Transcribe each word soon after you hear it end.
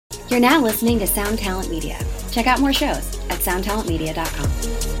You're now listening to Sound Talent Media. Check out more shows at soundtalentmedia.com.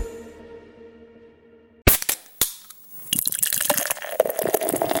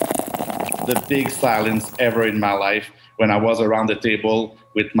 The big silence ever in my life when I was around the table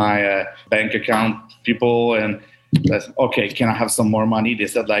with my bank account people and said, okay, can I have some more money? They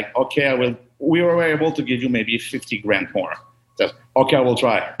said like, okay, I will. We were able to give you maybe 50 grand more. Said, okay, I will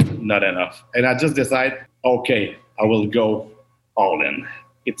try. Not enough. And I just decided, okay, I will go all in.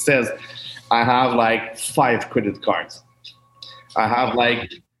 It says I have like 5 credit cards. I have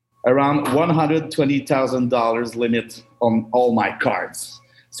like around $120,000 limit on all my cards.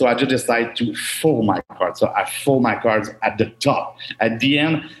 So I just decided to fill my cards. So I fill my cards at the top. At the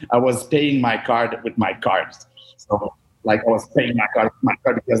end, I was paying my card with my cards. So like I was paying my card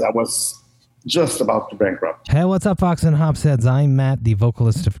because I was just about to bankrupt. Hey, what's up, Vox and Hops heads? I'm Matt, the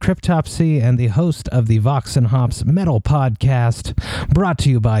vocalist of Cryptopsy and the host of the Vox and Hops Metal Podcast, brought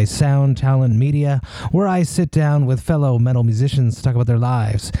to you by Sound Talent Media, where I sit down with fellow metal musicians to talk about their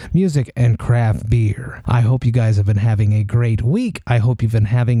lives, music, and craft beer. I hope you guys have been having a great week. I hope you've been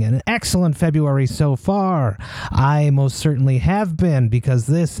having an excellent February so far. I most certainly have been, because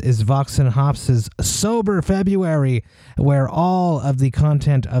this is Vox and Hops' Sober February, where all of the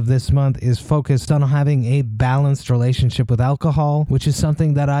content of this month is focused on having a balanced relationship with alcohol, which is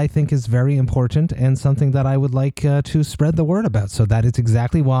something that I think is very important and something that I would like to spread the word about. So that is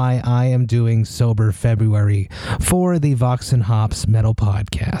exactly why I am doing Sober February for the Vox and Hops Metal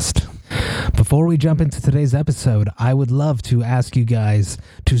Podcast. Before we jump into today's episode, I would love to ask you guys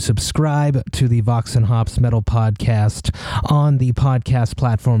to subscribe to the Vox and Hops Metal Podcast on the podcast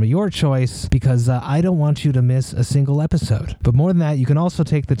platform of your choice, because I don't want you to miss a single episode. But more than that, you can also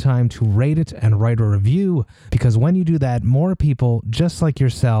take the time to rate it and write a review, because when you do that, more people just like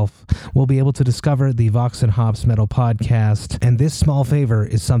yourself will be able to discover the Vox and Hops Metal Podcast, and this small favor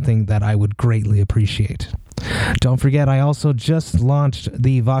is something that I would greatly appreciate. Don't forget, I also just launched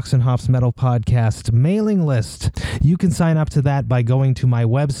the Vox and Hops Metal Podcast mailing list. You can sign up to that by going to my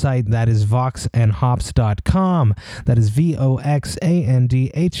website, that is voxandhops.com. That is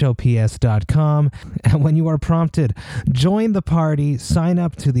VOXANDHOPS.com. And when you are prompted, join the party, sign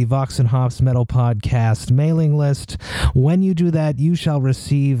up to the Vox and Hops Metal Podcast mailing list. When you do that, you shall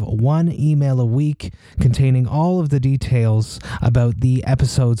receive one email a week containing all of the details about the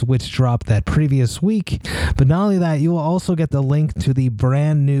episodes which dropped that previous week. But not only that, you will also get the link to the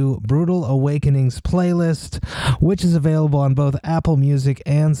brand new Brutal Awakenings playlist, which is available on both Apple Music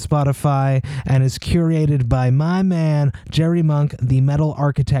and Spotify, and is curated by my man, Jerry Monk, the metal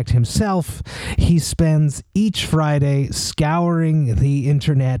architect himself. He spends each Friday scouring the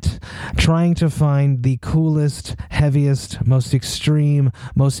internet, trying to find the coolest, heaviest, most extreme,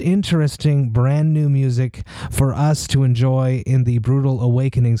 most interesting brand new music for us to enjoy in the Brutal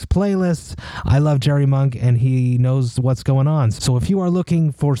Awakenings playlist. I love Jerry Monk, and he knows what's going on. So if you are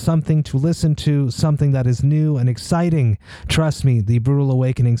looking for something to listen to, something that is new and exciting, trust me, the Brutal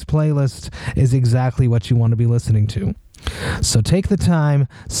Awakenings playlist is exactly what you want to be listening to. So take the time,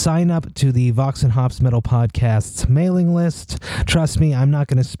 sign up to the Vox and Hops Metal Podcast's mailing list. Trust me, I'm not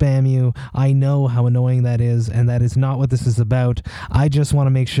going to spam you. I know how annoying that is, and that is not what this is about. I just want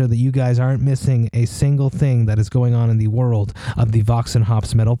to make sure that you guys aren't missing a single thing that is going on in the world of the Vox and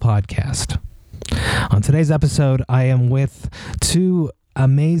Hops Metal Podcast. On today's episode, I am with two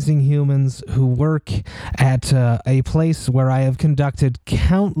amazing humans who work at a place where I have conducted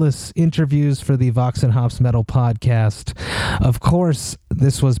countless interviews for the Vox and Hops Metal Podcast. Of course,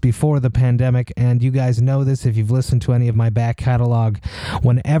 this was before the pandemic, and you guys know this if you've listened to any of my back catalog.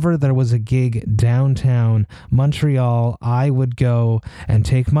 Whenever there was a gig downtown Montreal, I would go and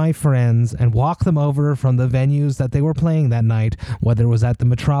take my friends and walk them over from the venues that they were playing that night, whether it was at the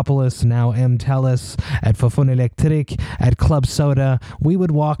Metropolis, now M. Telus, at Fofone Electric, at Club Soda. We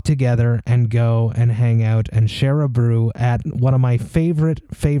would walk together and go and hang out and share a brew at one of my favorite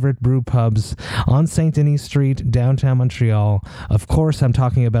brew pubs on Saint Denis Street, downtown Montreal. Of course, I'm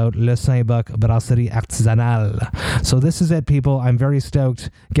talking about Le Saint-Bock Brasserie Artisanale. So this is it, people. I'm very stoked.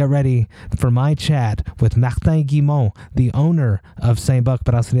 Get ready for my chat with Martin Guimont, the owner of Saint-Bock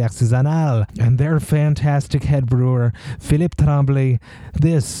Brasserie Artisanale, and their fantastic head brewer, Philippe Tremblay.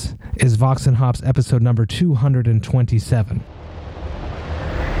 This is Vox and Hops episode number 227.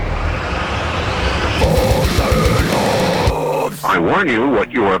 I warn you,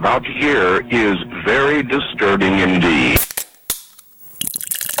 what you are about to hear is very disturbing indeed.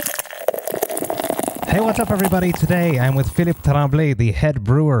 Hey, what's up, everybody? Today, I'm with Philippe Tremblay, the head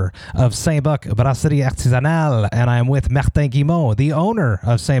brewer of Saint-Bock Brasserie Artisanale, and I'm with Martin Guimond, the owner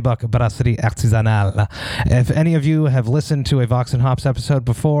of Saint-Bock Brasserie Artisanale. If any of you have listened to a Vox and Hops episode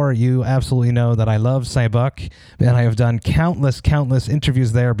before, you absolutely know that I love Saint-Bock, and I have done countless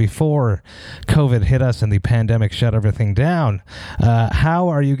interviews there before COVID hit us and the pandemic shut everything down. How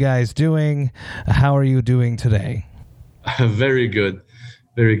are you guys doing? How are you doing today? Very good.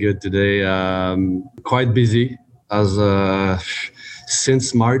 Very good today. Quite busy as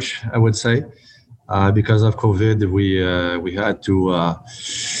since March, I would say, because of COVID. We had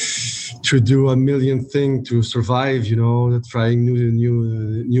to do a million things to survive. You know, trying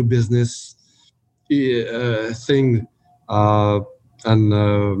new business thing, and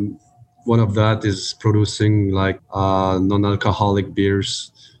one of that is producing like non-alcoholic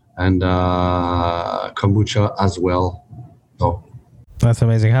beers and kombucha as well. So. That's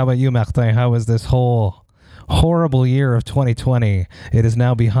amazing. How about you, Martin? How was this whole horrible year of 2020? It is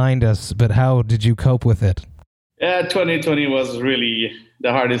now behind us, but how did you cope with it? Yeah, 2020 was really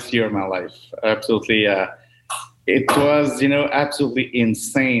the hardest year of my life. Absolutely. It was, absolutely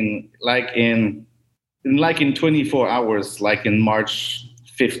insane. Like in 24 hours, like in March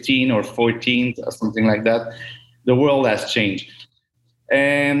 15 or 14th or something like that, the world has changed.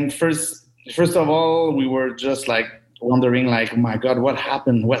 And first of all, we were just like, wondering like, oh my God, what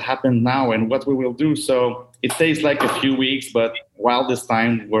happened now and what we will do. So it takes like a few weeks, but while this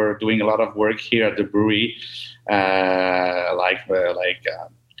time we're doing a lot of work here at the brewery, we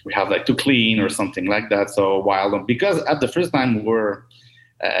have like to clean or something like that. So because at the first time we were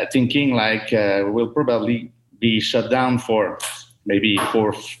thinking like we'll probably be shut down for maybe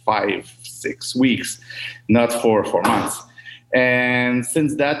 4, 5, 6 weeks, not for 4 months. And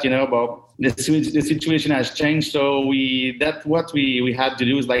since that, about the situation has changed. So what we had to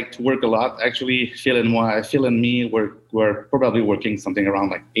do is like to work a lot. Actually, Phil and me were probably working something around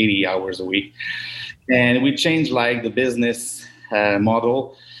like 80 hours a week. And we changed like the business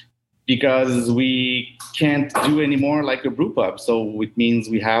model because we can't do anymore like a brew pub. So it means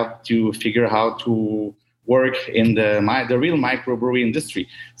we have to figure out how to work in the real microbrewery industry.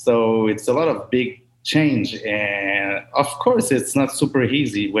 So it's a lot of big change, and of course it's not super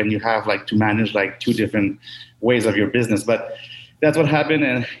easy when you have like to manage like 2 different ways of your business, but that's what happened.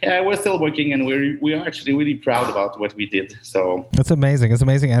 And yeah, we're still working, and we are actually really proud about what we did. So it's amazing.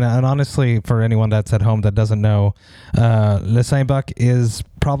 And honestly, for anyone that's at home that doesn't know, Le Saint-Bock is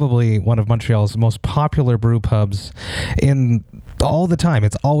probably one of Montreal's most popular brew pubs in all the time.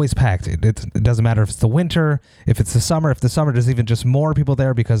 It's always packed. It doesn't matter if it's the winter, if it's the summer. If the summer, there's even just more people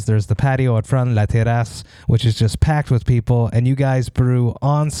there because there's the patio out front, La Terrasse, which is just packed with people. And you guys brew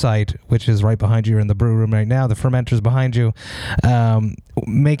on site, which is right behind you. You're in the brew room right now. The fermenter's behind you,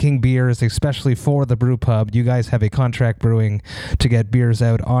 making beers, especially for the brew pub. You guys have a contract brewing to get beers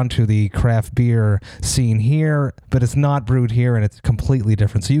out onto the craft beer scene here, but it's not brewed here and it's completely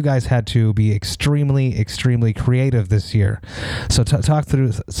different. So you guys had to be extremely creative this year. So talk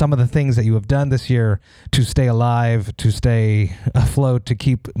through some of the things that you have done this year to stay alive, to stay afloat, to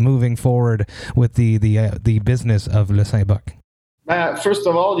keep moving forward with the business of Le Saint-Bock. First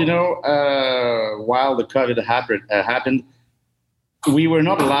of all, while the COVID happened, we were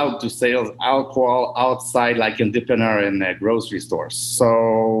not allowed to sell alcohol outside, like in dépanneur and grocery stores.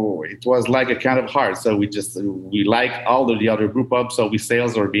 So it was like a kind of hard. So we like all of the other brew pubs, so we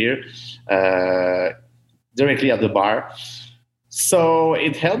sales our beer directly at the bar. So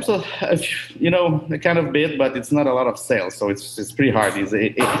it helps a kind of bit, but it's not a lot of sales. So it's pretty hard.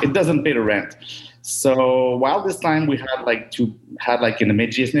 It doesn't pay the rent. So while this time we had like an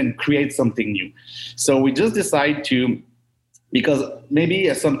imagination and create something new. So we just decide to, because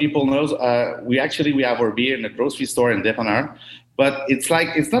maybe some people knows, we have our beer in a grocery store in dépanneur, but it's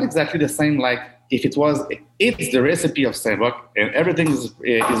not exactly the same. Like if it's the recipe of Saint-Bock and everything is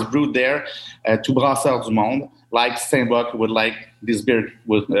brewed there, to Brasseurs du Monde, like Saint-Bock would like this beer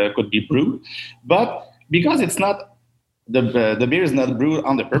could be brewed, but because it's not the beer is not brewed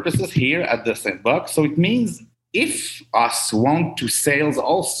on the purposes here at the Saint-Bock, so it means if us want to sales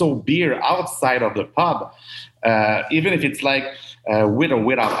also beer outside of the pub, even if it's like with or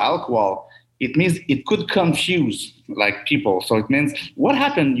without alcohol, it means it could confuse like people. So it means what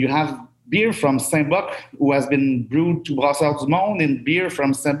happened? You have beer from Saint-Bock who has been brewed to Brasseurs du Monde, and beer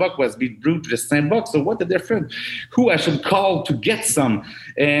from Saint-Bock who has been brewed to the Saint-Bock. So what the difference? Who I should call to get some?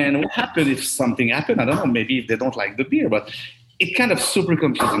 And what happened if something happened? I don't know. Maybe if they don't like the beer, but it kind of super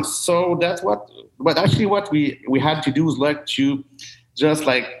confusing. So that's what we had to do is like to just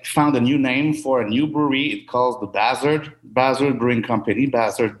like found a new name for a new brewery. It calls the Bazard Brewing Company,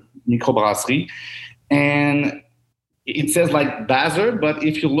 Bazard Microbrasserie. and it says like Bazard, but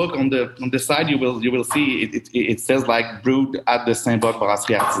if you look on the side, you will see it says like brewed at the Saint-Bock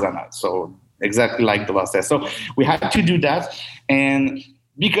Brasserie Artisanale. So exactly like the last test. So we had to do that, and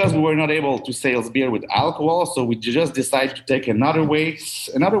because we were not able to sell beer with alcohol, so we just decided to take another way.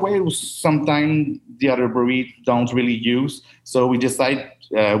 Another way was sometimes the other brewery don't really use. So we decided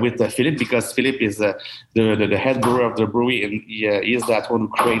with Philippe, because Philippe is the head brewer of the brewery, and he is that one who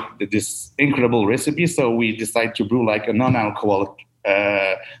created this incredible recipe. So we decided to brew like a non-alcoholic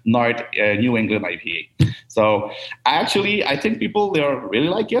North New England IPA. So actually, I think people they really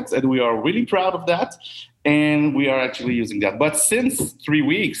like it, and we are really proud of that. And we are actually using that. But since 3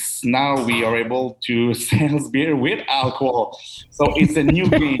 weeks, now we are able to sell beer with alcohol. So it's a new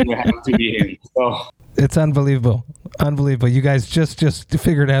game we have to be in. So it's unbelievable. Unbelievable. You guys just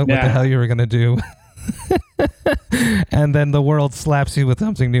figured out what the hell you were going to do. And then the world slaps you with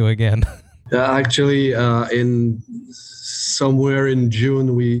something new again. Actually, in somewhere in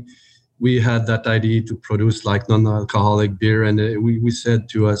June, we had that idea to produce like non-alcoholic beer. And we said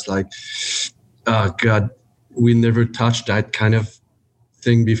to us like, oh God, we never touched that kind of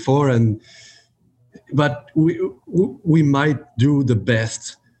thing before, but we might do the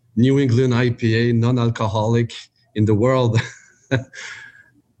best New England IPA non-alcoholic in the world.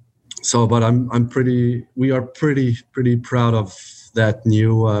 So, but we are pretty proud of that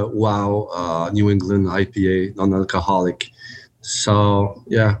new New England IPA non-alcoholic. So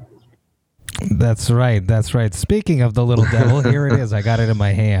yeah. That's right. Speaking of the little devil, here it is. I got it in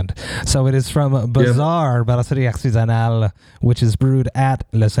my hand. So it is from Bazard Brasserie Artisanale, which is brewed at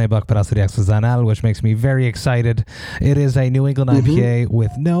Le Saint-Bock Brasserie Artisanale, which makes me very excited. It is a New England IPA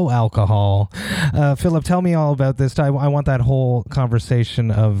with no alcohol. Philip, tell me all about this. I want that whole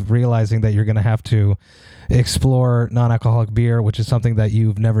conversation of realizing that you're going to have to explore non-alcoholic beer, which is something that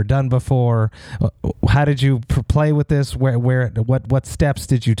you've never done before. How did you play with this? What steps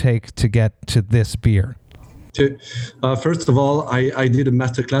did you take to get to this beer? First of all, I did a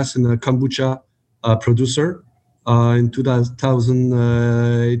masterclass in a kombucha producer in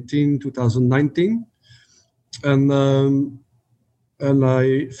 2018, 2019, and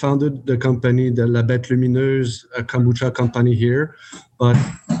I founded the company, the La Bête Lumineuse, a kombucha company here, but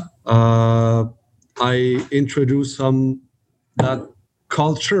I introduced that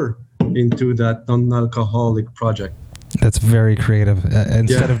culture into that non-alcoholic project. That's very creative.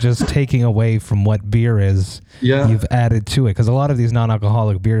 Instead of just taking away from what beer is, you've added to it. Because a lot of these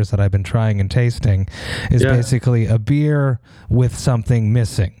non-alcoholic beers that I've been trying and tasting is basically a beer with something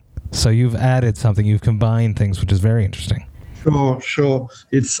missing. So you've added something, you've combined things, which is very interesting. Sure.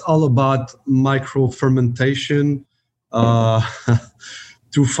 It's all about micro-fermentation,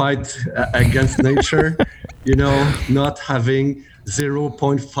 to fight against nature, not having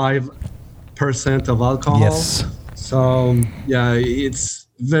 0.5% of alcohol. Yes. So, it's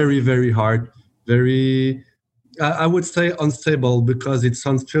very, very hard. Very, I would say unstable because it's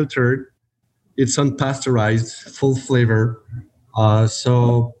unfiltered, it's unpasteurized, full flavor.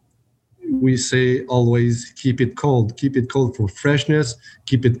 So we say always keep it cold for freshness,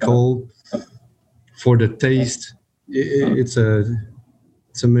 keep it cold for the taste. It's an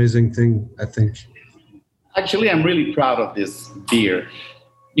amazing thing, I think. Actually, I'm really proud of this beer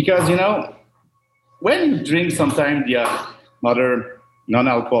because, when you drink sometimes the other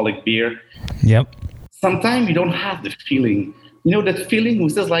non-alcoholic beer, sometimes you don't have the feeling. That feeling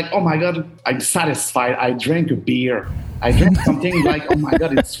was just like, oh my God, I'm satisfied. I drank a beer. I drank something like, oh my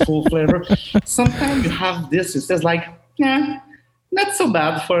God, it's full flavor. Sometimes you have this, it says like, not so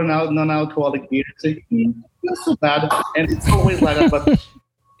bad for a non-alcoholic beer. Not so bad. And it's always like that. But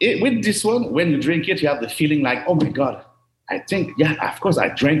with this one, when you drink it, you have the feeling like, oh my God, I think, of course, I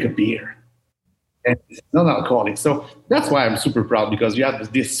drank a beer. And it's non-alcoholic. So that's why I'm super proud, because you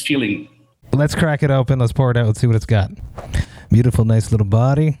have this feeling. Let's crack it open. Let's pour it out. Let's see what it's got. Beautiful, nice little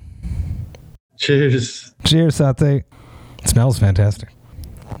body. Cheers. Cheers, Sate. It smells fantastic.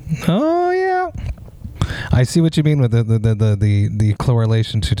 Oh, yeah. I see what you mean with the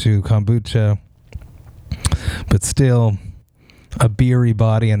correlation to kombucha. But still, a beery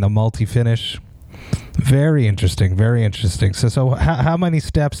body and the malty finish. Very interesting, very interesting. So how many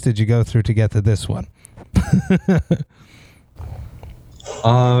steps did you go through to get to this one?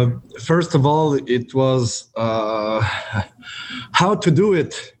 First of all, it was how to do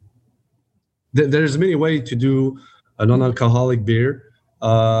it. There's many ways to do a non-alcoholic beer.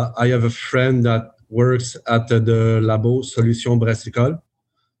 I have a friend that works at the Labo Solution Brassicole.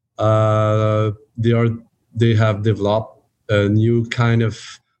 They have developed a new kind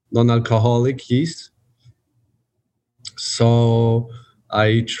of non-alcoholic yeast. So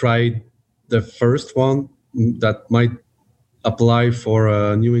I tried the first one that might apply for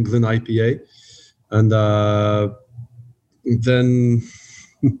a New England IPA. And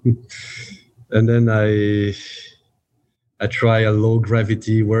then I try a low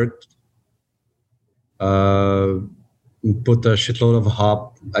gravity wort. Put a shitload of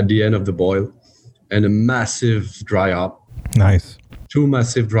hop at the end of the boil and a massive dry hop. Nice. 2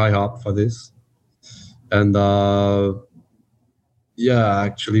 massive dry hop for this. And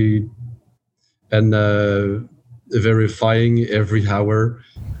actually, and verifying every hour.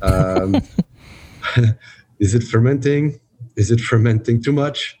 Is it fermenting? Is it fermenting too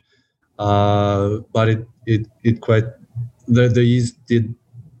much? But it quite, the yeast did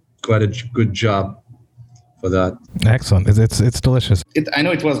quite a good job for that. Excellent. It's delicious. I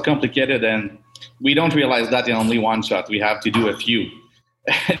know it was complicated, and we don't realize that in only one shot. We have to do a few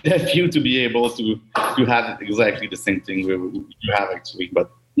to be able to have exactly the same thing you have actually. But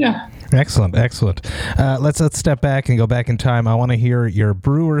yeah. Excellent. Let's step back and go back in time. I want to hear your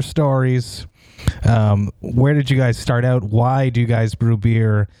brewer stories. Where did you guys start out? Why do you guys brew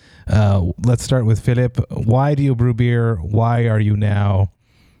beer? Let's start with Philippe. Why do you brew beer? Why are you now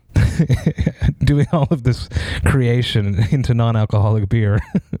doing all of this creation into non-alcoholic beer?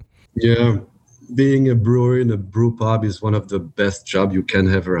 Yeah, being a brewer in a brew pub is one of the best jobs you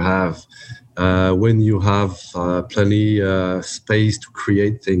can ever have. When you have plenty space to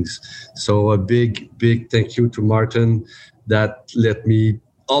create things. So a big thank you to Martin that let me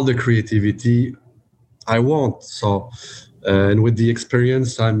all the creativity I want. So and with the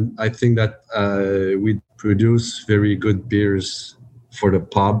experience, I think that we produce very good beers for the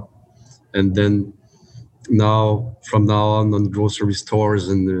pub, and then from now on grocery stores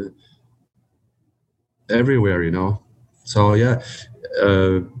and everywhere, So yeah,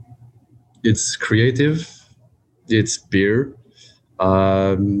 it's creative, it's beer.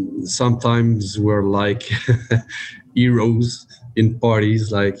 Sometimes we're like heroes in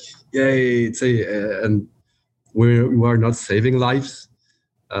parties, like yay, and we are not saving lives.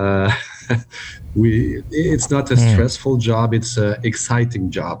 It's not a stressful job, it's an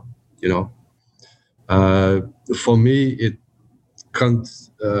exciting job, For me, it can't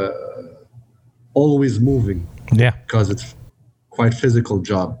always moving, because it's quite physical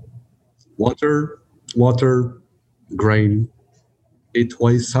job. Water, grain, it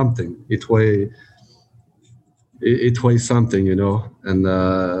weighs something. It weighs something, and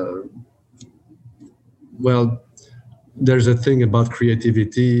there's a thing about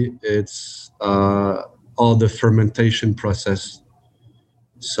creativity. It's all the fermentation process.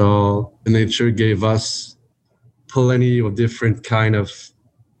 So nature gave us plenty of different kind of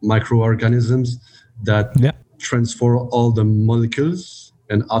microorganisms that transfer all the molecules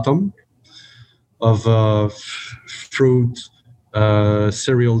and atom of fruit,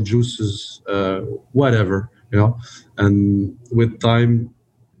 cereal juices, whatever, and with time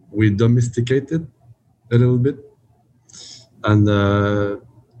we domesticated a little bit, and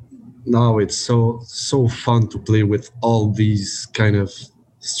now it's so fun to play with all these kind of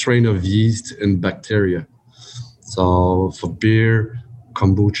strain of yeast and bacteria. So for beer,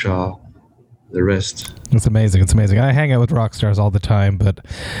 kombucha, the rest. It's amazing. I hang out with rock stars all the time, but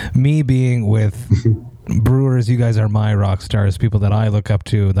me being with brewers, you guys are my rock stars, people that I look up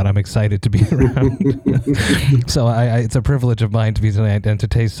to, that I'm excited to be around. So it's a privilege of mine to be tonight and to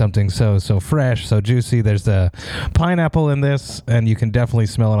taste something so fresh, so juicy. There's a pineapple in this, and you can definitely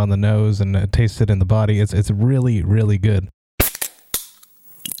smell it on the nose and taste it in the body. It's really, really good.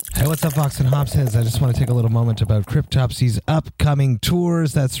 Hey, what's up, Vox and Hops heads? I just want to take a little moment about Cryptopsy's upcoming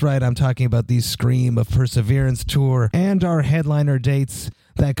tours. That's right, I'm talking about the Scream of Perseverance tour and our headliner dates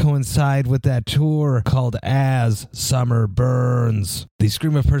that coincide with that tour called As Summer Burns. The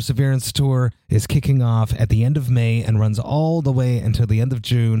Scream of Perseverance tour is kicking off at the end of May and runs all the way until the end of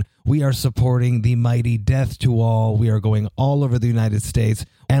June. We are supporting the mighty Death to All. We are going all over the United States,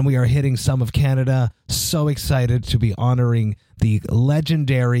 and we are hitting some of Canada. So excited to be honoring the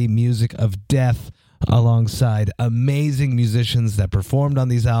legendary music of Death alongside amazing musicians that performed on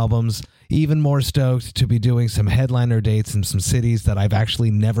these albums. Even more stoked to be doing some headliner dates in some cities that I've actually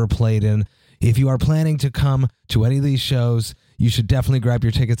never played in. If you are planning to come to any of these shows, you should definitely grab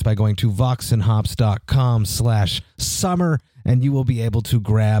your tickets by going to voxandhops.com/summer, and you will be able to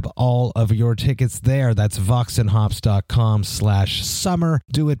grab all of your tickets there. That's voxandhops.com/summer.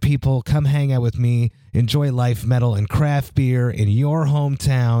 Do it, people. Come hang out with me. Enjoy life, metal, and craft beer in your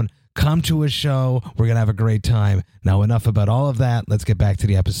hometown. Come to a show. We're going to have a great time. Now, enough about all of that. Let's get back to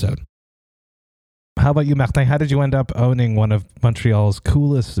the episode. How about you, Martin? How did you end up owning one of Montreal's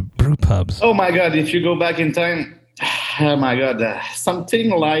coolest brew pubs? Oh my God, if you go back in time, oh my God, something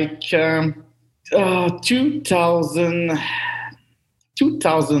like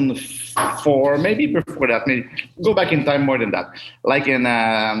 2004, maybe before that. Maybe go back in time more than that. Like in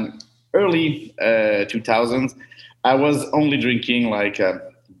early 2000s, I was only drinking like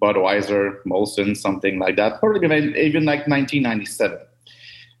Budweiser, Molson, something like that. Probably even like 1997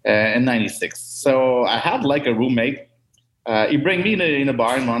 and 96. So I had like a roommate. He bring me in a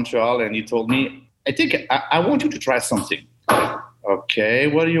bar in Montreal, and he told me, I think I want you to try something. Okay,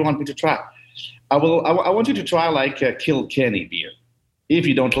 what do you want me to try? I want you to try like a Kilkenny beer. If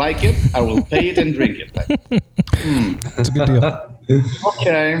you don't like it, I will pay it and drink it. That's a good deal.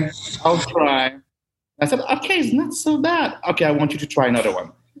 Okay, I'll try. I said, okay, it's not so bad. Okay, I want you to try another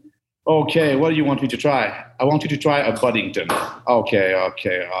one. Okay, what do you want me to try? I want you to try a Buddington. Okay.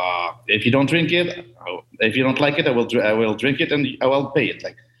 If you don't drink it, if you don't like it, I will drink it and I will pay it.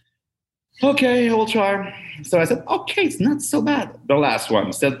 Like, okay, I will try. So I said, okay, it's not so bad. The last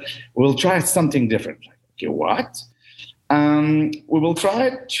one said, we'll try something different. Like, okay, what? We will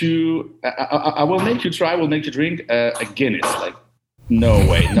try to. I will make you try. We'll make you drink a Guinness. Like, no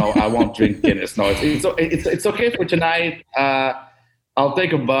way, no, I won't drink Guinness. No, it's okay for tonight. I'll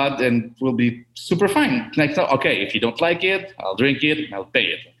take a Bud and we'll be super fine. Like, so, okay, if you don't like it, I'll drink it and I'll pay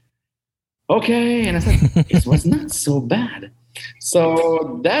it. Okay, and I said, it was not so bad.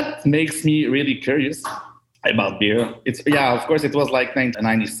 So that makes me really curious about beer. Of course, it was like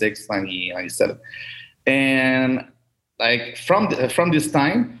 1996, 1997. And like from this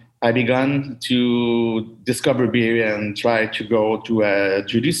time, I began to discover beer and try to go to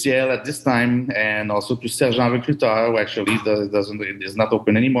Dieu du Ciel at this time, and also to Sergent Recruteur, who actually is not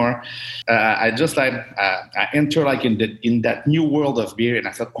open anymore. I enter like in that new world of beer, and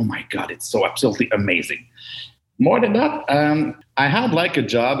I thought, oh my God, it's so absolutely amazing. More than that, I had like a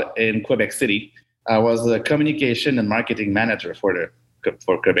job in Quebec City. I was a communication and marketing manager for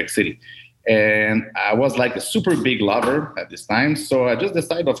Quebec City. And I was like a super big lover at this time. So I just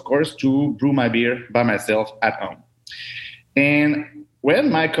decided, of course, to brew my beer by myself at home. And when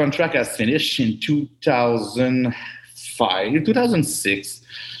my contract has finished in 2006,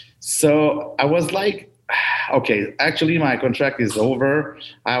 so I was like, okay, actually my contract is over.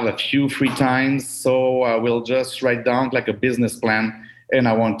 I have a few free times, so I will just write down like a business plan, and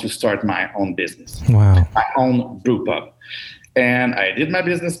I want to start my own business. Wow. My own brew pub. And I did my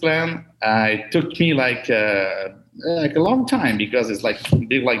business plan. It took me like a long time because it's like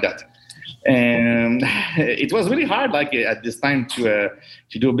big like that. And it was really hard like at this time to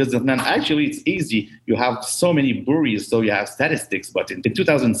do a business plan. Actually, it's easy. You have so many breweries, so you have statistics. But in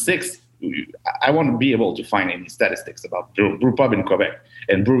 2006, I won't be able to find any statistics about brew pub in Quebec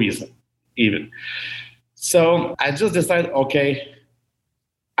and breweries even. So I just decided, okay,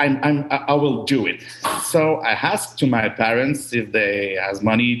 I will do it. So I asked to my parents if they has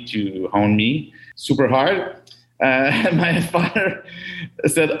money to own me super hard. My father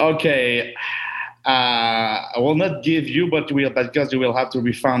said, okay, I will not give you, because you will have to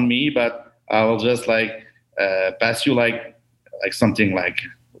refund me, but I will just pass you like something like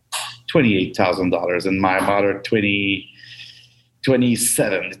 $28,000, and my mother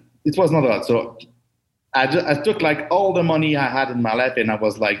 27. It was not a lot. So I took like all the money I had in my life, and I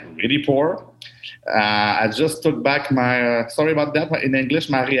was like really poor. I just took back my, sorry about that in English,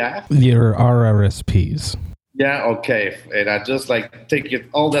 my REER. Your RRSPs. Yeah, okay. And I just like take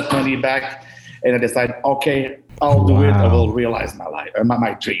all that money back, and I decided, okay, I'll do it. I will realize my life,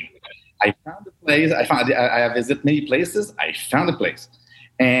 my dream. I found a place. I visited many places. I found a place.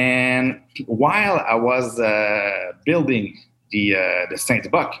 And while I was building the Saint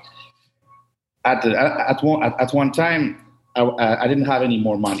Buck, at one time, I didn't have any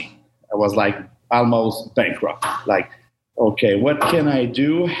more money. I was like almost bankrupt. Like, okay, what can I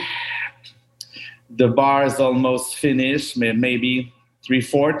do? The bar is almost finished, maybe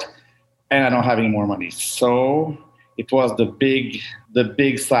 3/4, and I don't have any more money. So it was the big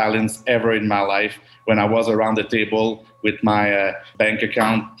silence ever in my life when I was around the table with my bank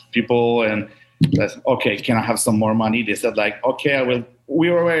account people, and said, okay, can I have some more money? They said like, okay, I will. We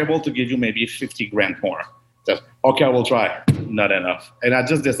were able to give you maybe 50 grand more. So, okay, I will try. Not enough. And I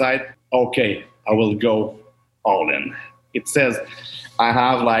just decided, okay, I will go all in. It says I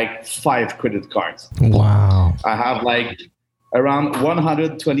have like 5 credit cards. Wow. I have like around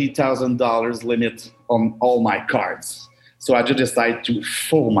 $120,000 limit on all my cards. So I just decided to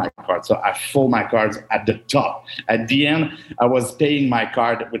fill my cards. So I fill my cards at the top. At the end, I was paying my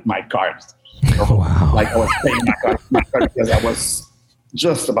card with my cards. Wow. Like I was paying my card because I was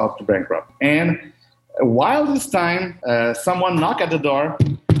just about to bankrupt. And while this time, someone knocked at the door.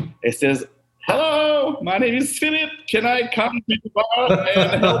 It says, hello, my name is Philip. Can I come to the bar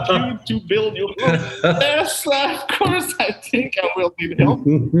and help you to build your boat? Yes, of course. I think I will need help.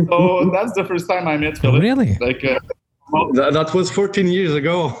 So that's the first time I met Philip. Really? Like, That was 14 years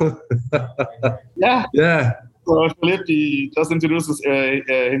ago. yeah. Yeah. So Philip, he just introduced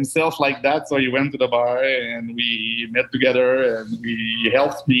himself like that. So he went to the bar and we met together and he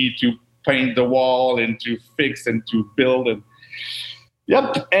helped me to paint the wall and to fix and to build. And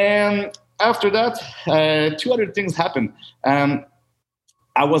yep. And after that, two other things happened.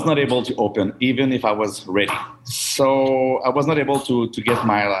 I was not able to open, even if I was ready. So I was not able to get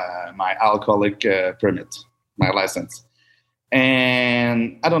my alcoholic permit, my license.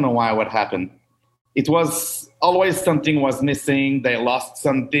 And I don't know what happened. It was always something was missing. They lost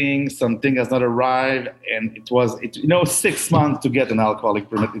something has not arrived. And it was 6 months to get an alcoholic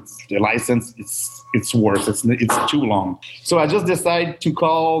permit. It's the license. It's worse. It's too long. So I just decided to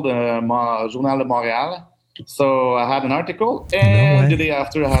call the Journal de Montréal. So I had an article, and the day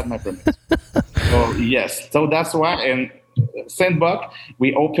after I had my permit. So yes, so that's why. And Saint-Bock,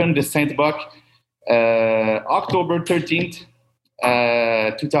 we opened the Saint-Bock October 13th,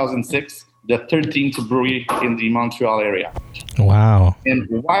 2006, the 13th brewery in the Montreal area. Wow. And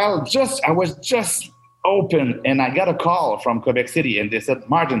while I was just open, and I got a call from Quebec City, and they said,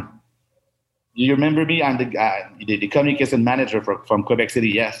 Martin, do you remember me? I'm the communication manager from Quebec City.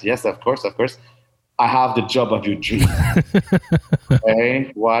 Yes, of course. I have the job of your dream.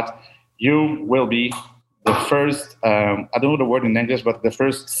 Okay, what? You will be the first, I don't know the word in English, but the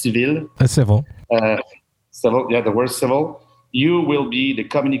first civil. Civil. Civil, yeah, the word civil. You will be the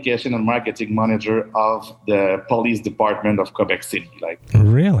communication and marketing manager of the police department of Quebec City. Like,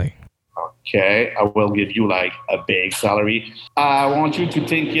 really? Okay, I will give you like a big salary. I want you to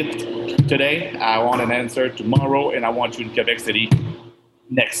think it today. I want an answer tomorrow, and I want you in Quebec City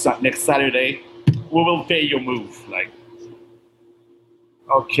next Saturday. We will pay your move. Like,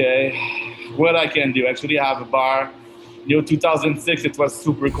 okay, what I can do? Actually, I have a bar. 2006, it was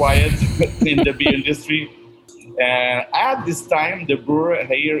super quiet in the beer industry. And at this time, the brewer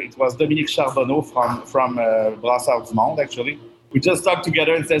here, it was Dominique Charbonneau from Brasseurs du Monde, actually. We just talked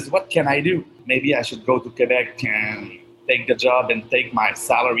together and says, what can I do? Maybe I should go to Quebec and take the job and take my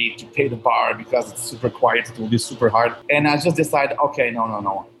salary to pay the bar because it's super quiet. It will be super hard. And I just decided, okay,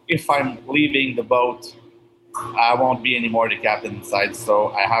 no. If I'm leaving the boat, I won't be anymore the captain inside.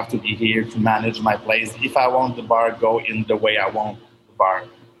 So I have to be here to manage my place if I want the bar go in the way I want the bar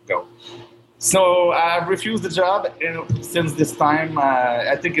go. So I refused the job. And since this time,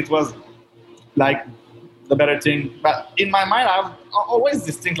 I think it was like the better thing. But in my mind, I've always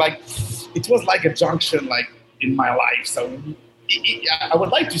this thing like it was like a junction like in my life. So I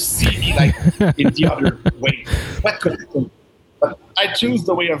would like to see me like in the other way. What could happen? But I choose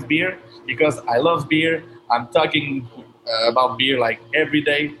the way of beer because I love beer. I'm talking about beer like every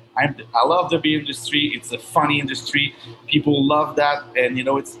day. I love the beer industry. It's a funny industry. People love that. And,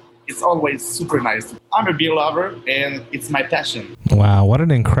 it's always super nice. I'm a beer lover, and it's my passion. Wow, what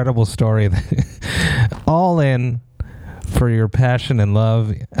an incredible story. All in for your passion and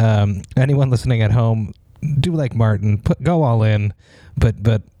love. Anyone listening at home, do like Martin. Go all in,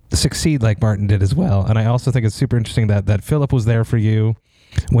 but succeed like Martin did as well. And I also think it's super interesting that Philip was there for you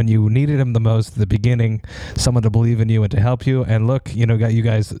when you needed him the most at the beginning, someone to believe in you and to help you. And look, you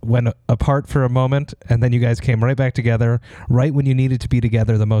guys went apart for a moment, and then you guys came right back together right when you needed to be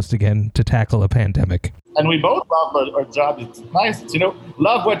together the most again to tackle a pandemic. And we both love our job. It's nice. It's,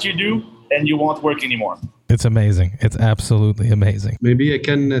 love what you do and you won't work anymore. It's amazing. It's absolutely amazing. Maybe I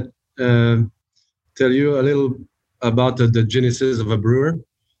can tell you a little about the genesis of a brewer.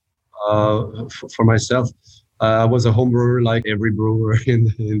 For myself, I was a home brewer like every brewer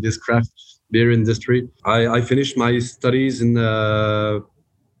in this craft beer industry. I finished my studies in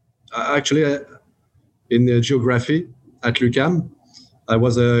geography at l'UQAM. I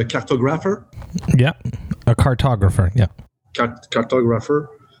was a cartographer. Yeah, a cartographer. Yeah, cartographer.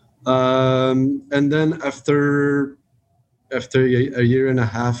 And then after a year and a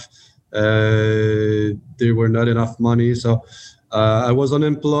half, there were not enough money, so I was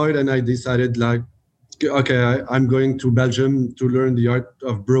unemployed, and I decided I'm going to Belgium to learn the art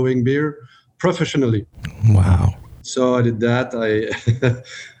of brewing beer professionally. Wow. So I did that.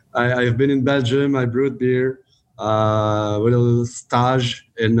 I've been in Belgium. I brewed beer with a little stage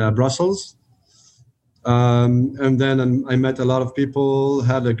in Brussels. And then I met a lot of people,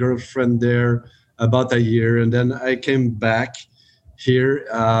 had a girlfriend there about a year. And then I came back here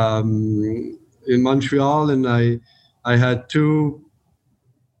in Montreal, and I had two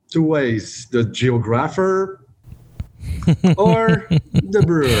ways: the geographer or the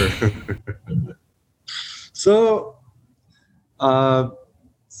brewer. So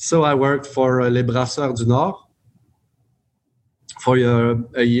I worked for Les Brasseurs du Nord for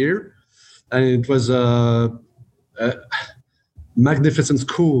a year, and it was a magnificent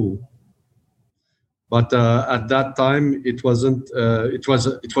school. But at that time, it wasn't. It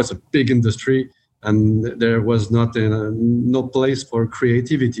was a big industry, and there was no place for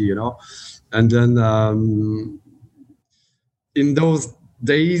creativity, you know. And then in those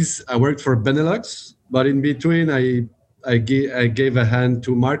days, I worked for Benelux, but in between, I gave a hand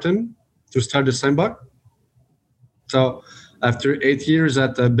to Martin to start the Steinbach. So after 8 years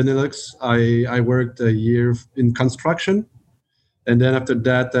at Benelux, I worked a year in construction. And then after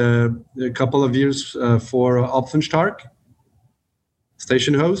that, a couple of years for Opfenstark,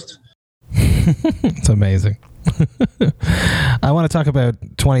 station host. It's amazing. I want to talk about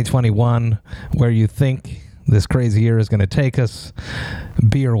 2021, where you think this crazy year is going to take us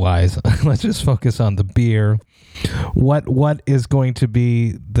beer-wise. Let's just focus on the beer. What is going to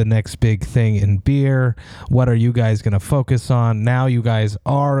be the next big thing in beer? What are you guys going to focus on? Now you guys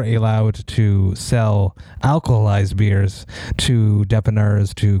are allowed to sell alcoholized beers to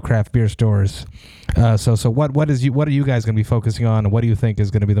depanneurs, to craft beer stores. So what are you guys going to be focusing on, and what do you think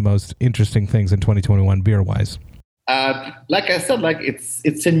is going to be the most interesting things in 2021 beer-wise? Like I said,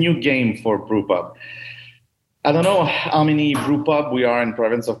 it's a new game for Brewpub. I don't know how many brew pub we are in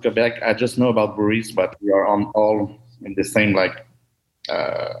province of Quebec. I just know about breweries, but we are all in the same in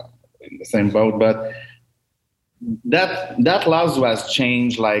the same boat. But that law has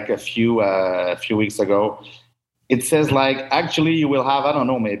changed like a few weeks ago. It says like actually you will have, I don't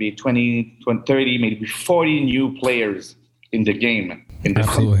know, maybe 20, 30, maybe 40 new players in the game in the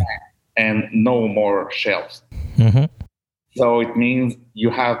same time, and no more shelves. Mm-hmm. So it means you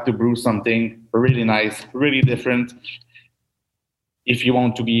have to brew something really nice, really different if you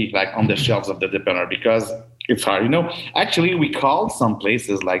want to be like on the shelves of the depanneur, because it's hard, you know. Actually, we called some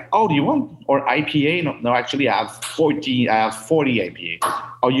places like, oh, do you want or IPA? No, actually I have 40 IPA.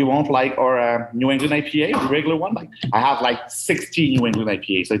 Oh, you want like or New England IPA, the regular one? Like I have like 60 New England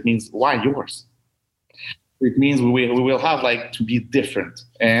IPA. So it means why yours? It means we will have like to be different.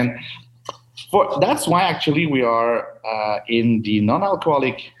 And that's why actually we are in the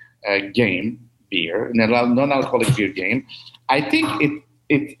non-alcoholic beer game. I think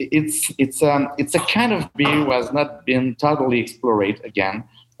it's a kind of beer who has not been totally explored again.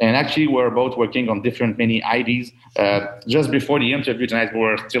 And actually, we're both working on many ideas. Just before the interview tonight, we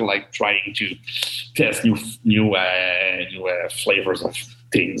were still like trying to test new flavors of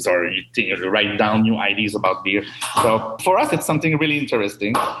things, or write down new ideas about beer. So for us, it's something really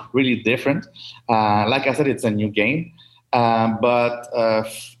interesting, really different. Like I said, it's a new game. But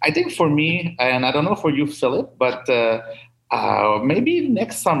I think for me, and I don't know for you, Philip, but maybe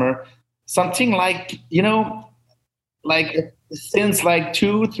next summer, something like, like since like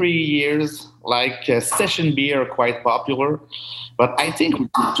 2-3 years, like session beer are quite popular. But I think we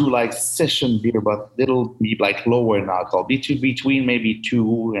could do like session beer, but it'll be like lower in alcohol, between maybe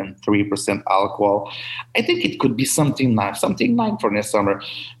 2 and 3% alcohol. I think it could be something nice for next summer.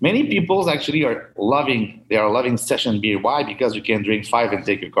 Many people actually are loving session beer. Why? Because you can drink 5 and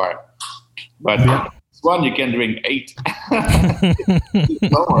take your car. But this one you can drink 8.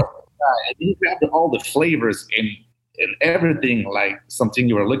 Lower. And you have all the flavors in everything, like something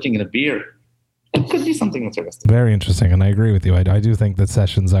you are looking in a beer. It could be something interesting. Very interesting, and I agree with you. I do think that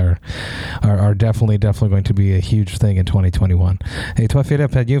sessions are definitely going to be a huge thing in 2021. Hey, toi,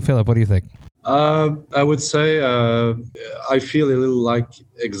 Philippe, and you, Philip, what do you think? I would say I feel a little like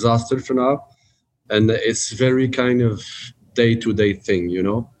exhausted for now, and it's very kind of day-to-day thing, you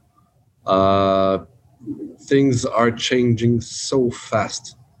know. Things are changing so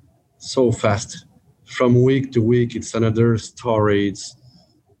fast. From week to week, it's another story.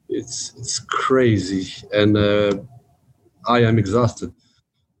 It's crazy, and I am exhausted.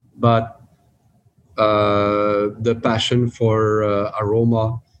 But the passion for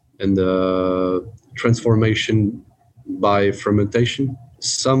aroma and the transformation by fermentation.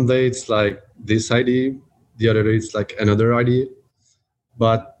 Some days it's like this idea, the other day it's like another idea.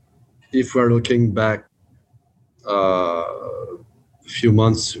 But if we're looking back a few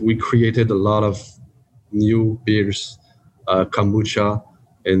months, we created a lot of new beers, kombucha,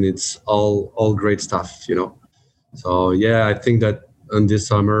 and it's all great stuff, you know. So yeah, I think that in this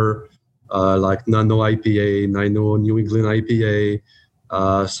summer, like Nano IPA, Nano New England IPA,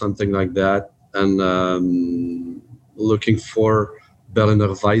 something like that, and looking for Berliner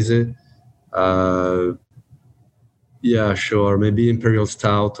Weisse, Yeah, sure. Maybe Imperial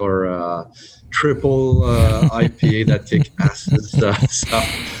Stout or triple IPA that kick asses.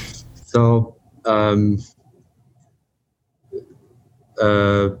 So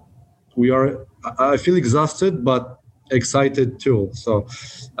we are. I feel exhausted, but excited too. So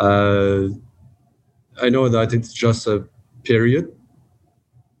I know that it's just a period.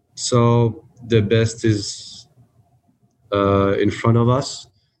 So the best is in front of us,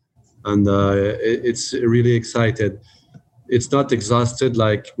 and it's really excited. It's not exhausted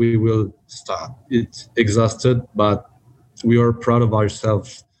like we will stop. It's exhausted, but we are proud of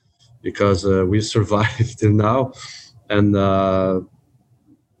ourselves because we survived till now, and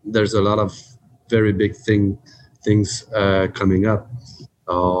there's a lot of very big things coming up.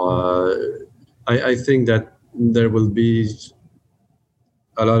 I think that there will be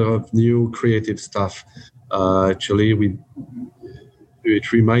a lot of new creative stuff. Actually,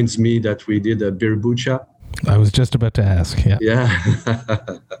 it reminds me that we did a beer bucha. I was just about to ask. Yeah.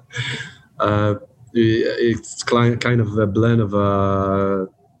 It's kind of a blend of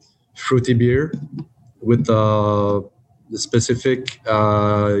fruity beer with a specific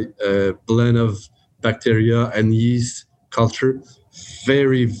blend of bacteria and yeast culture.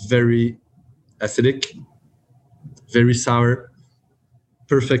 Very, very acidic, very sour,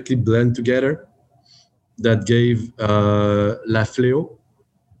 perfectly blend together. That gave La Fléau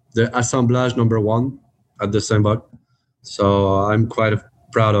the assemblage number 1 at the Saint-Bock. So I'm quite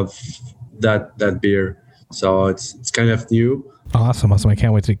proud of that beer. So it's kind of new. Awesome. I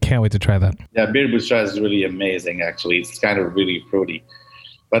can't wait to try that. Yeah, beer bucha is really amazing. Actually, it's kind of really fruity.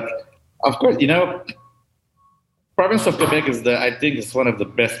 But of course, province of Quebec I think it's one of the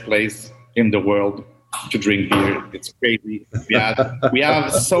best places in the world to drink beer. It's crazy. We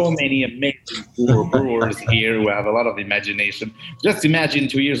have so many amazing brewers here who have a lot of imagination. Just imagine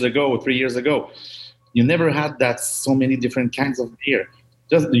 3 years ago, you never had so many different kinds of beer.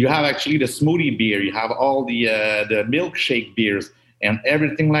 You have actually the smoothie beer, you have all the milkshake beers and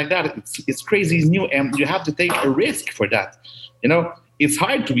everything like that. It's crazy, it's new, and you have to take a risk for that. It's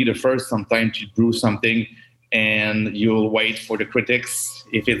hard to be the first sometimes to brew something, and you'll wait for the critics.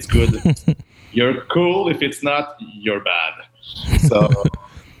 If it's good, you're cool. If it's not, you're bad. So,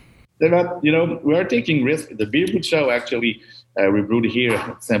 we are taking risks. The beer bucha actually we brewed here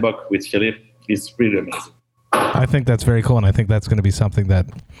at Saint-Bock with Philippe. It's pretty amazing. I think that's very cool, and I think that's going to be something that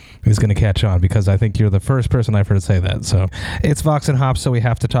is going to catch on, because I think you're the first person I've heard say that. So it's Vox and Hops, so we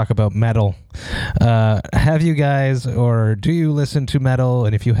have to talk about metal. Have you guys, or do you listen to metal?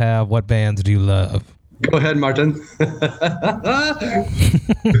 And if you have, what bands do you love? Go ahead, Martin.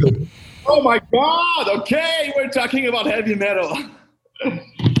 Oh my God! Okay, we're talking about heavy metal.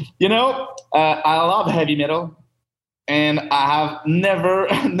 I love heavy metal. And I have never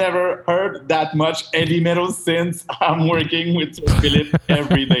heard that much heavy metal since I'm working with Philippe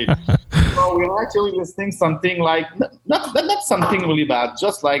every day. So we're actually listening something like, not something really bad,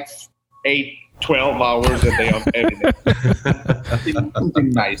 just like 8-12 hours a day of heavy metal. Something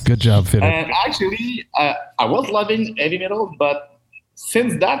nice. Good job, Philippe. And actually, I was loving heavy metal, but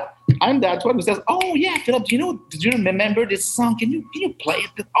since that, I'm that one who says, "Oh yeah, Philip, do you remember this song? Can you play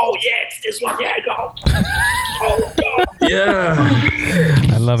it? Oh yeah, it's this one. Yeah, go. Oh God. Yeah,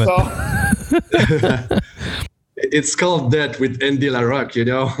 I love it. So, it's called that with Andy LaRocque,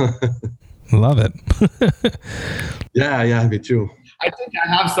 Love it. Yeah, me too. I think I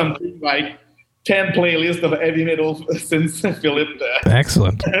have something like 10 playlists of heavy metal since Philip.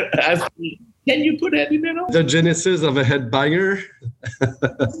 Excellent. Asked me, can you put heavy metal? The genesis of a headbanger.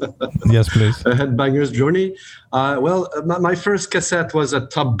 Yes, please. A headbanger's journey. My first cassette was a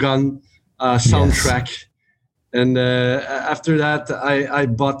Top Gun soundtrack. Yes. And after that, I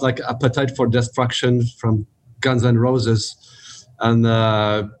bought like Appetite for Destruction from Guns N' Roses. And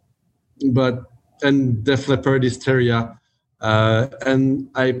Def Leppard, Hysteria. And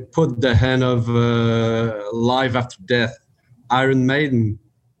I put the hand of Live After Death, Iron Maiden.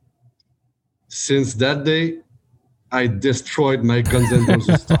 Since that day, I destroyed my Guns N'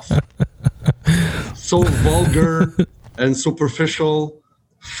 Roses stuff. So vulgar and superficial.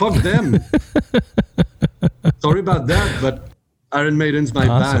 Fuck them. Sorry about that, but Iron Maiden's my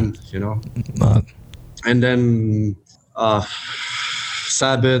band, And then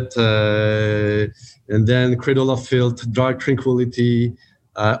Sabbath, and then Cradle of Filth, Dark Tranquility,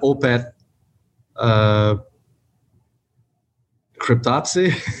 Opeth,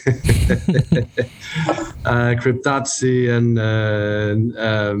 Cryptopsy, and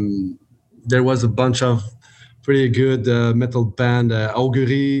there was a bunch of pretty good metal band,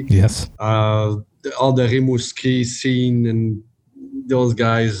 Augury. Yes. All the Rimouski scene and those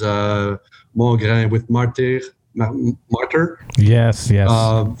guys, Montgrain with Martyr, Martyr. Yes.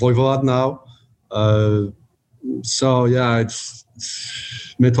 Voivod now. So yeah, it's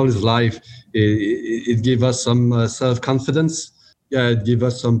metal is life. It gives us some self-confidence. Yeah, it gives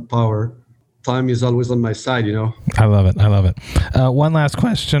us some power. Time is always on my side, you know. I love it. One last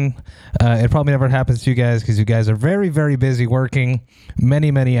question. It probably never happens to you guys because you guys are very, very busy working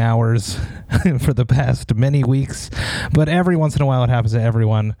many hours for the past many weeks. But every once in a while it happens to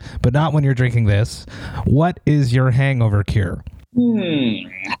everyone, but not when you're drinking this. What is your hangover cure?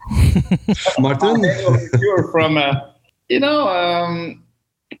 Martin? You're from, I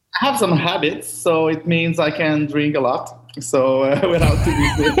have some habits, so it means I can drink a lot. So without to be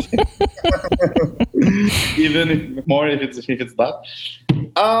sick, even if it's that.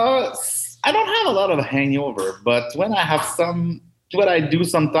 I don't have a lot of hangover, but when I have what I do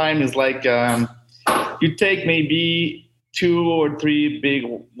sometimes is like you take maybe 2 or 3 big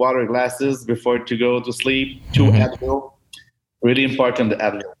water glasses before to go to sleep. 2 Advil, really important, the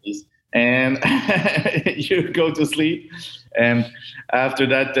Advil, please. And you go to sleep, and after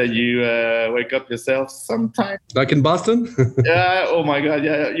that you wake up yourself sometimes. Like in Boston? Yeah. Oh my God.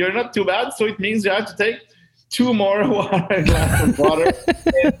 Yeah, you're not too bad. So it means you have to take 2 more glasses of water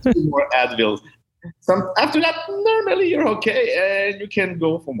and 2 more Advils. After that, normally you're okay, and you can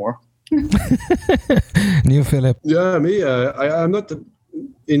go for more. New Philip. Yeah, me. I'm not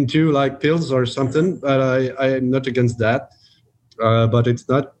into like pills or something, but I'm not against that. But it's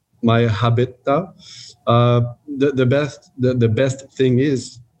not my habit now. The best thing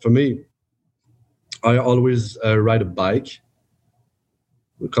is for me, I always ride a bike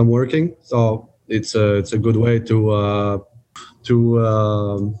come working, so it's a good way to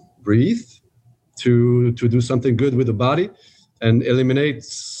breathe, to do something good with the body and eliminate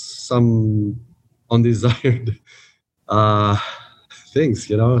some undesired things,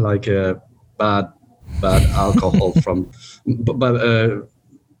 like bad alcohol from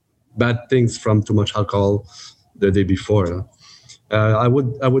bad things from too much alcohol the day before. I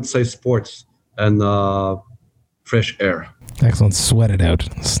would say sports and fresh air. Excellent. Sweat it out.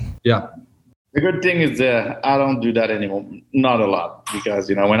 Yeah. The good thing is I don't do that anymore. Not a lot, because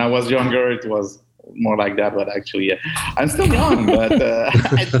when I was younger it was more like that. But actually, I'm still young, but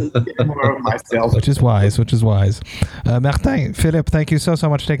I just get more of myself. Which is wise. Martin, Philippe, thank you so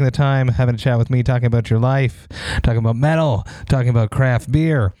much for taking the time, having a chat with me, talking about your life, talking about metal, talking about craft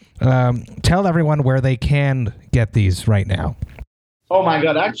beer. Tell everyone where they can get these right now. Oh my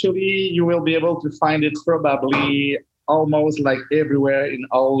God. Actually, you will be able to find it probably almost like everywhere in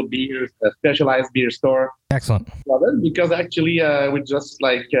all beers, specialized beer store. Excellent. Because actually we just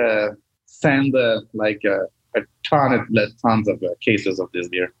send a tons of cases of this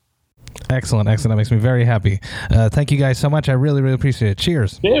beer. Excellent. That makes me very happy. Thank you guys so much. I really, really appreciate it.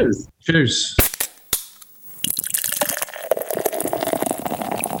 Cheers. Cheers.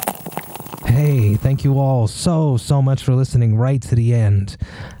 Hey, thank you all so much for listening right to the end.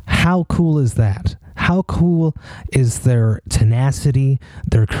 How cool is that? How cool is their tenacity,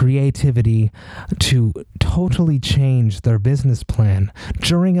 their creativity to totally change their business plan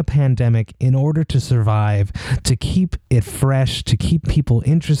during a pandemic in order to survive, to keep it fresh, to keep people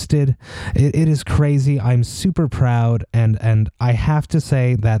interested? It is crazy. I'm super proud, and I have to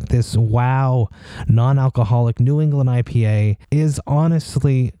say that this WOW non-alcoholic New England IPA is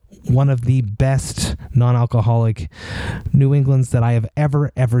honestly one of the best non-alcoholic New Englands that I have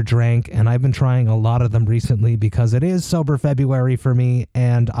ever drank, and I've been trying a lot of them recently because it is Sober February for me,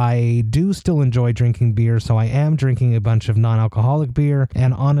 and I do still enjoy drinking beer, so I am drinking a bunch of non-alcoholic beer.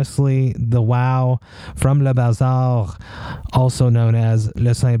 And honestly, the WOW from Le Bazar, also known as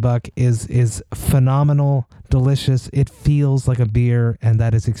Le Saint-Bock, is phenomenal, delicious. It feels like a beer, and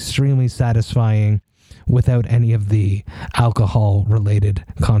that is extremely satisfying without any of the alcohol-related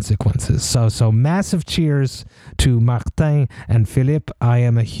consequences. So massive cheers to Martin and Philippe. I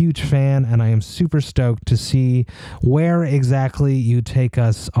am a huge fan, and I am super stoked to see where exactly you take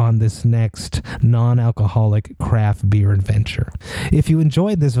us on this next non-alcoholic craft beer adventure. If you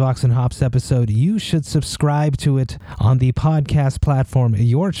enjoyed this Vox and Hops episode, you should subscribe to it on the podcast platform of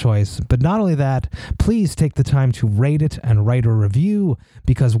your choice. But not only that, please take the time to rate it and write a review,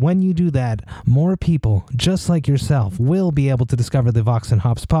 because when you do that, more people just like yourself will be able to discover the Vox and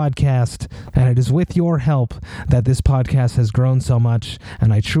Hops podcast, and it is with your help that this podcast has grown so much,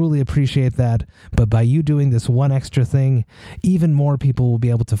 and I truly appreciate that. But by you doing this one extra thing, even more people will be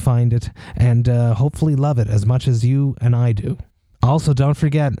able to find it and hopefully love it as much as you and I do. Also, don't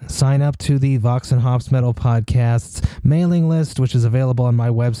forget, sign up to the Vox and Hops Metal Podcast's mailing list, which is available on my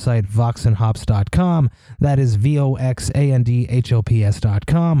website, voxandhops.com. That is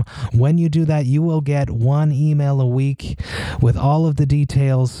VOXANDHOPS.com. When you do that, you will get one email a week with all of the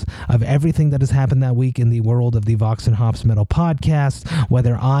details of everything that has happened that week in the world of the Vox and Hops Metal Podcast,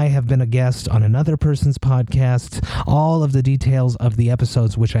 whether I have been a guest on another person's podcast, all of the details of the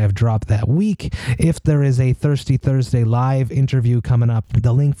episodes which I have dropped that week. If there is a Thirsty Thursday live interview coming up,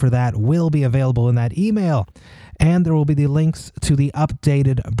 the link for that will be available in that email. And there will be the links to the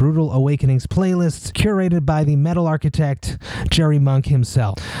updated Brutal Awakenings playlists curated by the metal architect Jerry Monk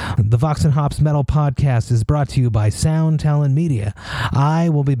himself. The Vox and Hops Metal Podcast is brought to you by Sound Talent Media. I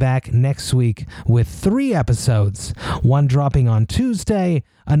will be back next week with 3 episodes, one dropping on Tuesday,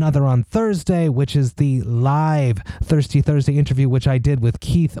 another on Thursday, which is the live Thirsty Thursday interview, which I did with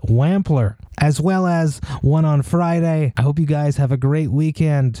Keith Wampler, as well as one on Friday. I hope you guys have a great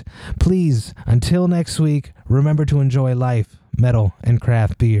weekend. Please, until next week, remember to enjoy life, metal, and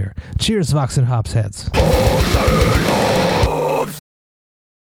craft beer. Cheers, Vox and Hops heads.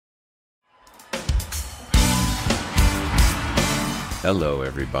 Hello,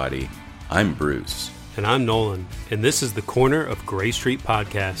 everybody. I'm Bruce. And I'm Nolan, and this is the Corner of Grey Street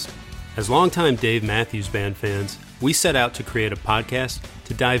podcast. As longtime Dave Matthews Band fans, we set out to create a podcast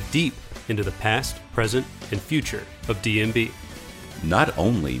to dive deep into the past, present, and future of DMB. Not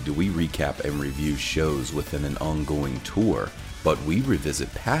only do we recap and review shows within an ongoing tour, but we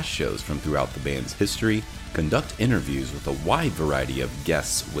revisit past shows from throughout the band's history, conduct interviews with a wide variety of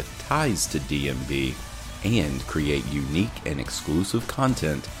guests with ties to DMB, and create unique and exclusive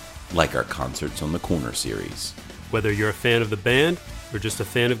content like our Concerts on the Corner series. Whether you're a fan of the band or just a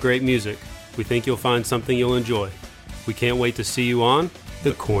fan of great music, we think you'll find something you'll enjoy. We can't wait to see you on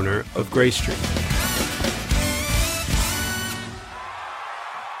the Corner of Grey Street.